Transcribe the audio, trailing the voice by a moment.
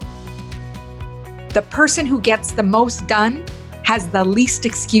The person who gets the most done has the least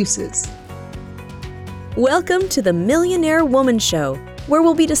excuses. Welcome to the Millionaire Woman Show, where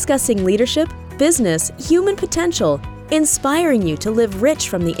we'll be discussing leadership, business, human potential, inspiring you to live rich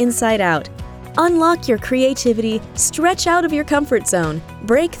from the inside out. Unlock your creativity, stretch out of your comfort zone,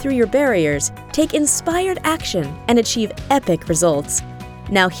 break through your barriers, take inspired action, and achieve epic results.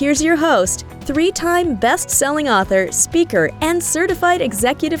 Now here's your host, 3-time best-selling author, speaker, and certified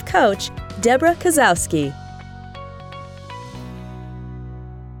executive coach, Deborah Kozowski.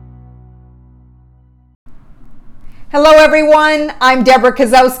 Hello everyone, I'm Deborah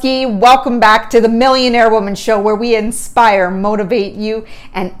Kozowski. Welcome back to the Millionaire Woman Show, where we inspire, motivate you,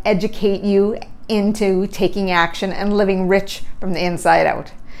 and educate you into taking action and living rich from the inside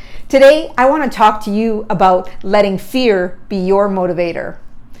out. Today, I want to talk to you about letting fear be your motivator.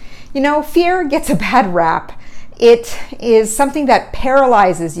 You know, fear gets a bad rap. It is something that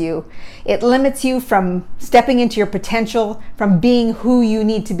paralyzes you. It limits you from stepping into your potential, from being who you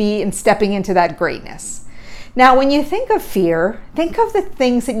need to be and stepping into that greatness. Now, when you think of fear, think of the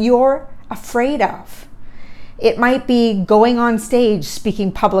things that you're afraid of. It might be going on stage,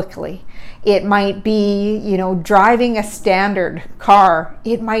 speaking publicly. It might be, driving a standard car.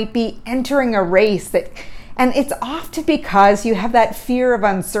 It might be entering a race and it's often because you have that fear of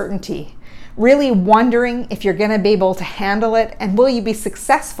uncertainty, really wondering if you're going to be able to handle it and will you be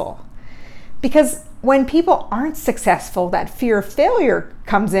successful? Because when people aren't successful, that fear of failure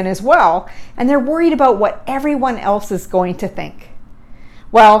comes in as well, and they're worried about what everyone else is going to think.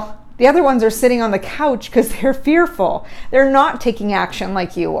 Well, the other ones are sitting on the couch because they're fearful. They're not taking action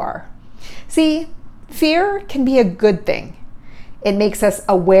like you are. See, fear can be a good thing. It makes us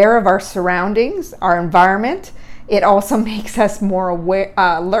aware of our surroundings, our environment. It also makes us more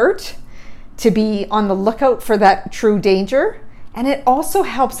alert to be on the lookout for that true danger. And it also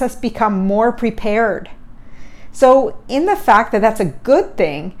helps us become more prepared. So in the fact that that's a good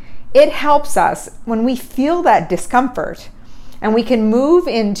thing, it helps us when we feel that discomfort and we can move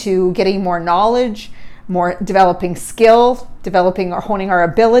into getting more knowledge, more developing skill, developing or honing our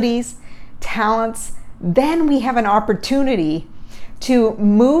abilities, talents. Then we have an opportunity to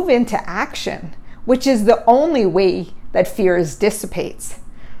move into action, which is the only way that fear dissipates.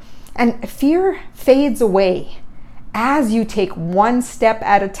 And fear fades away as you take one step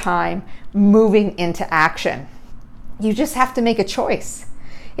at a time, moving into action. You just have to make a choice.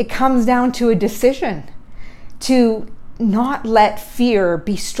 It comes down to a decision to not let fear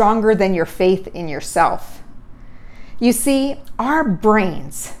be stronger than your faith in yourself. You see, our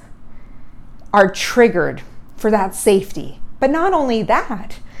brains are triggered for that safety. But not only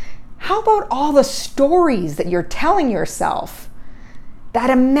that, how about all the stories that you're telling yourself? That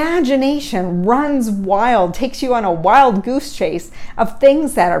imagination runs wild, takes you on a wild goose chase of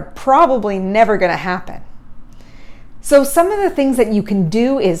things that are probably never going to happen. So some of the things that you can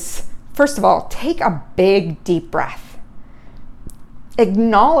do is, first of all, take a big, deep breath.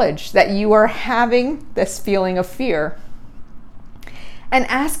 Acknowledge that you are having this feeling of fear. And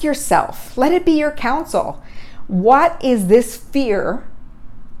ask yourself, let it be your counsel, what is this fear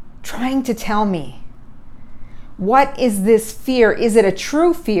trying to tell me? What is this fear? Is it a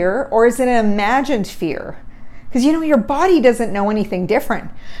true fear or is it an imagined fear? Because your body doesn't know anything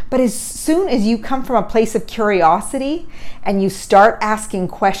different. But as soon as you come from a place of curiosity and you start asking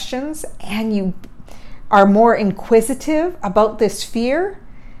questions and you are more inquisitive about this fear,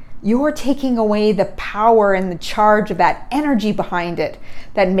 you're taking away the power and the charge of that energy behind it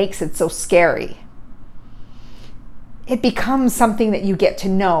that makes it so scary. It becomes something that you get to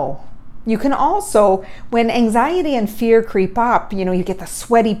know. You can also, when anxiety and fear creep up, you get the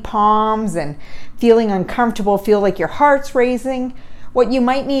sweaty palms and feeling uncomfortable, feel like your heart's racing. What you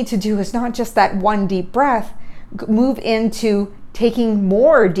might need to do is not just that one deep breath, move into taking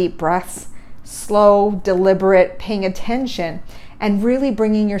more deep breaths, slow, deliberate, paying attention, and really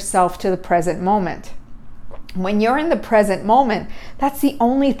bringing yourself to the present moment. When you're in the present moment, that's the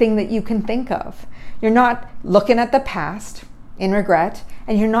only thing that you can think of. You're not looking at the past in regret,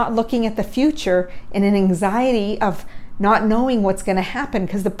 and you're not looking at the future in an anxiety of not knowing what's going to happen,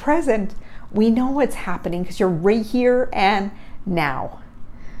 because the present, we know what's happening because you're right here and now,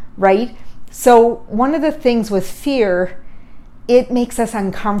 right? So one of the things with fear, it makes us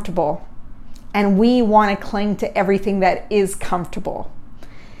uncomfortable, and we want to cling to everything that is comfortable.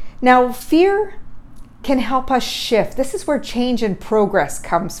 Now, fear can help us shift. This is where change and progress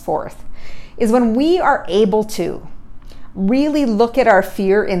comes forth, is when we are able to really look at our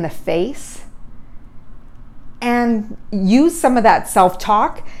fear in the face and use some of that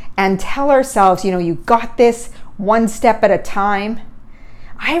self-talk and tell ourselves, you got this, one step at a time.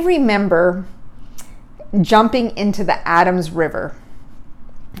 I remember jumping into the Adams River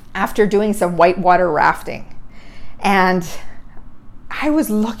after doing some whitewater rafting. And I was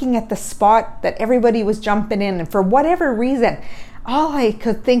looking at the spot that everybody was jumping in, and for whatever reason, all I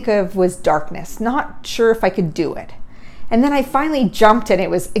could think of was darkness, not sure if I could do it. And then I finally jumped, and it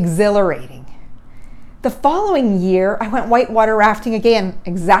was exhilarating. The following year, I went whitewater rafting again,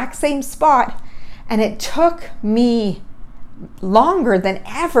 exact same spot, and it took me longer than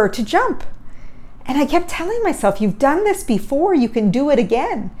ever to jump. And I kept telling myself, you've done this before, you can do it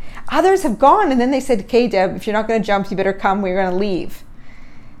again. Others have gone, and then they said, okay, Deb, if you're not going to jump, you better come, we're going to leave.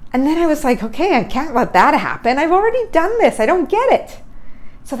 And then I was like, okay, I can't let that happen. I've already done this, I don't get it.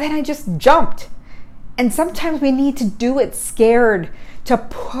 So then I just jumped. And sometimes we need to do it scared to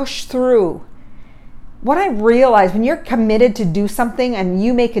push through. What I realized, when you're committed to do something and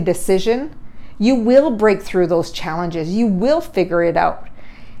you make a decision, you will break through those challenges. You will figure it out.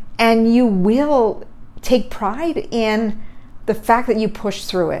 And you will take pride in the fact that you push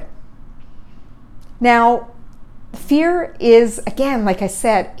through it. Now, fear is, again, like I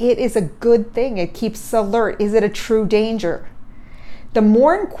said, it is a good thing. It keeps us alert. Is it a true danger? The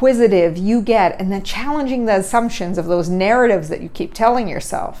more inquisitive you get and then challenging the assumptions of those narratives that you keep telling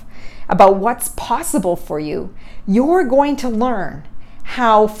yourself about what's possible for you, you're going to learn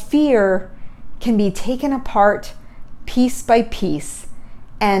how fear can be taken apart piece by piece,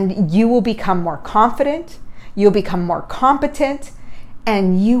 and you will become more confident, you'll become more competent,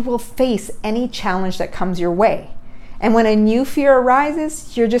 and you will face any challenge that comes your way. And when a new fear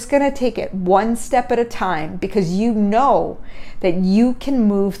arises, you're just going to take it one step at a time, because you know that you can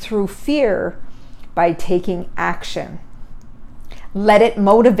move through fear by taking action. Let it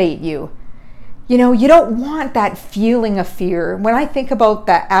motivate you. You know, you don't want that feeling of fear. When I think about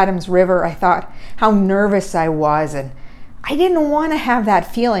that Adams River, I thought how nervous I was, and I didn't want to have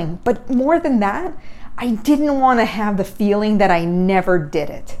that feeling. But more than that, I didn't want to have the feeling that I never did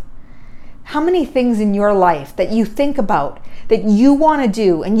it. How many things in your life that you think about, that you want to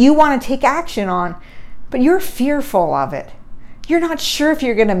do and you want to take action on, but you're fearful of it? You're not sure if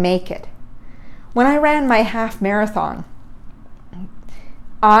you're going to make it. When I ran my half marathon,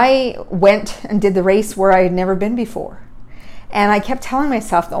 I went and did the race where I had never been before. And I kept telling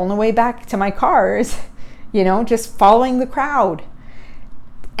myself the only way back to my car is, just following the crowd.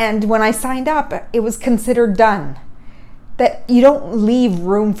 And when I signed up, it was considered done. That you don't leave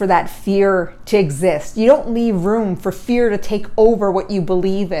room for that fear to exist. You don't leave room for fear to take over what you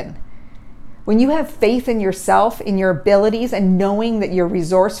believe in. When you have faith in yourself, in your abilities, and knowing that you're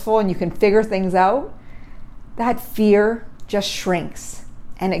resourceful and you can figure things out, that fear just shrinks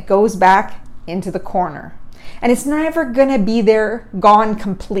and it goes back into the corner. And it's never going to be there, gone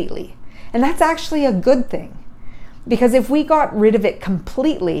completely. And that's actually a good thing. Because if we got rid of it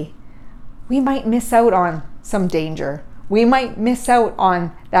completely, we might miss out on some danger. We might miss out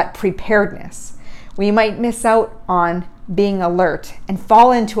on that preparedness. We might miss out on being alert and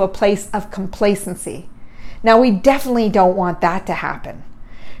fall into a place of complacency. Now, we definitely don't want that to happen.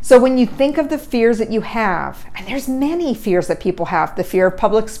 So when you think of the fears that you have, and there's many fears that people have, the fear of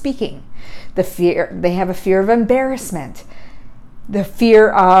public speaking, they have a fear of embarrassment, the fear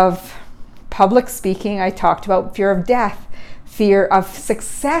of public speaking, I talked about fear of death, fear of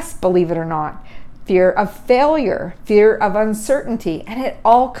success, believe it or not, fear of failure, fear of uncertainty, and it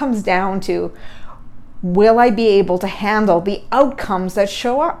all comes down to, will I be able to handle the outcomes that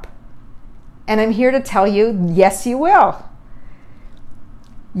show up? And I'm here to tell you, yes, you will.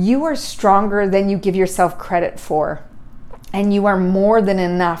 You are stronger than you give yourself credit for, and you are more than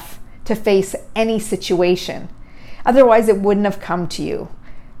enough to face any situation. Otherwise, it wouldn't have come to you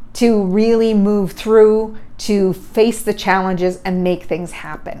to really move through, to face the challenges and make things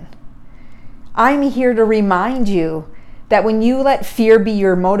happen. I'm here to remind you that when you let fear be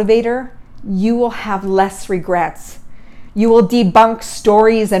your motivator, you will have less regrets. You will debunk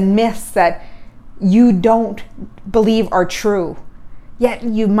stories and myths that you don't believe are true. Yet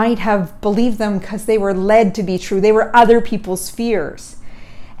you might have believed them because they were led to be true. They were other people's fears.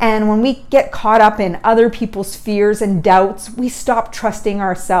 And when we get caught up in other people's fears and doubts, we stop trusting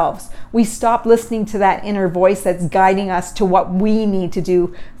ourselves. We stop listening to that inner voice that's guiding us to what we need to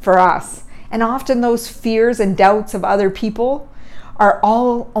do for us. And often those fears and doubts of other people are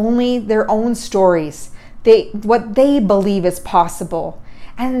all only their own stories. What they believe is possible.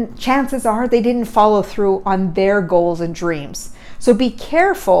 And chances are they didn't follow through on their goals and dreams. So be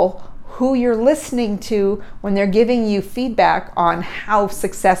careful who you're listening to when they're giving you feedback on how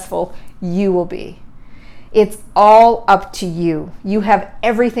successful you will be. It's all up to you. You have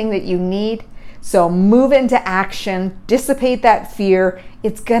everything that you need. So move into action, dissipate that fear.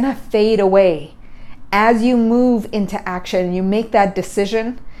 It's gonna fade away. as you move into action, you make that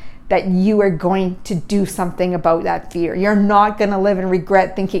decision that you are going to do something about that fear. You're not going to live in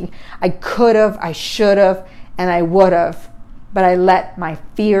regret thinking, I could have, I should have, and I would have, but I let my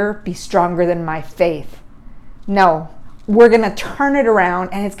fear be stronger than my faith. No, we're going to turn it around,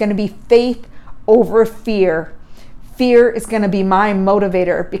 and it's going to be faith over fear. Fear is going to be my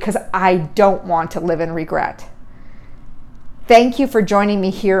motivator because I don't want to live in regret. Thank you for joining me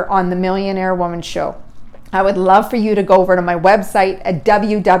here on the Millionaire Woman Show. I would love for you to go over to my website at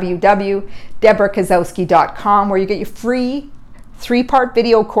www.deborahkozowski.com, where you get your free 3-part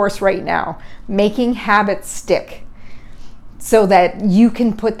video course right now, Making Habits Stick, so that you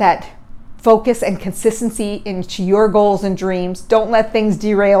can put that focus and consistency into your goals and dreams. Don't let things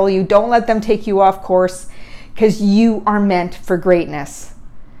derail you. Don't let them take you off course, because you are meant for greatness.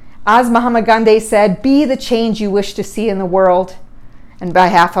 As Mahatma Gandhi said, be the change you wish to see in the world. And on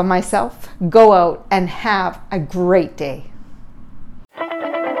behalf of myself, go out and have a great day.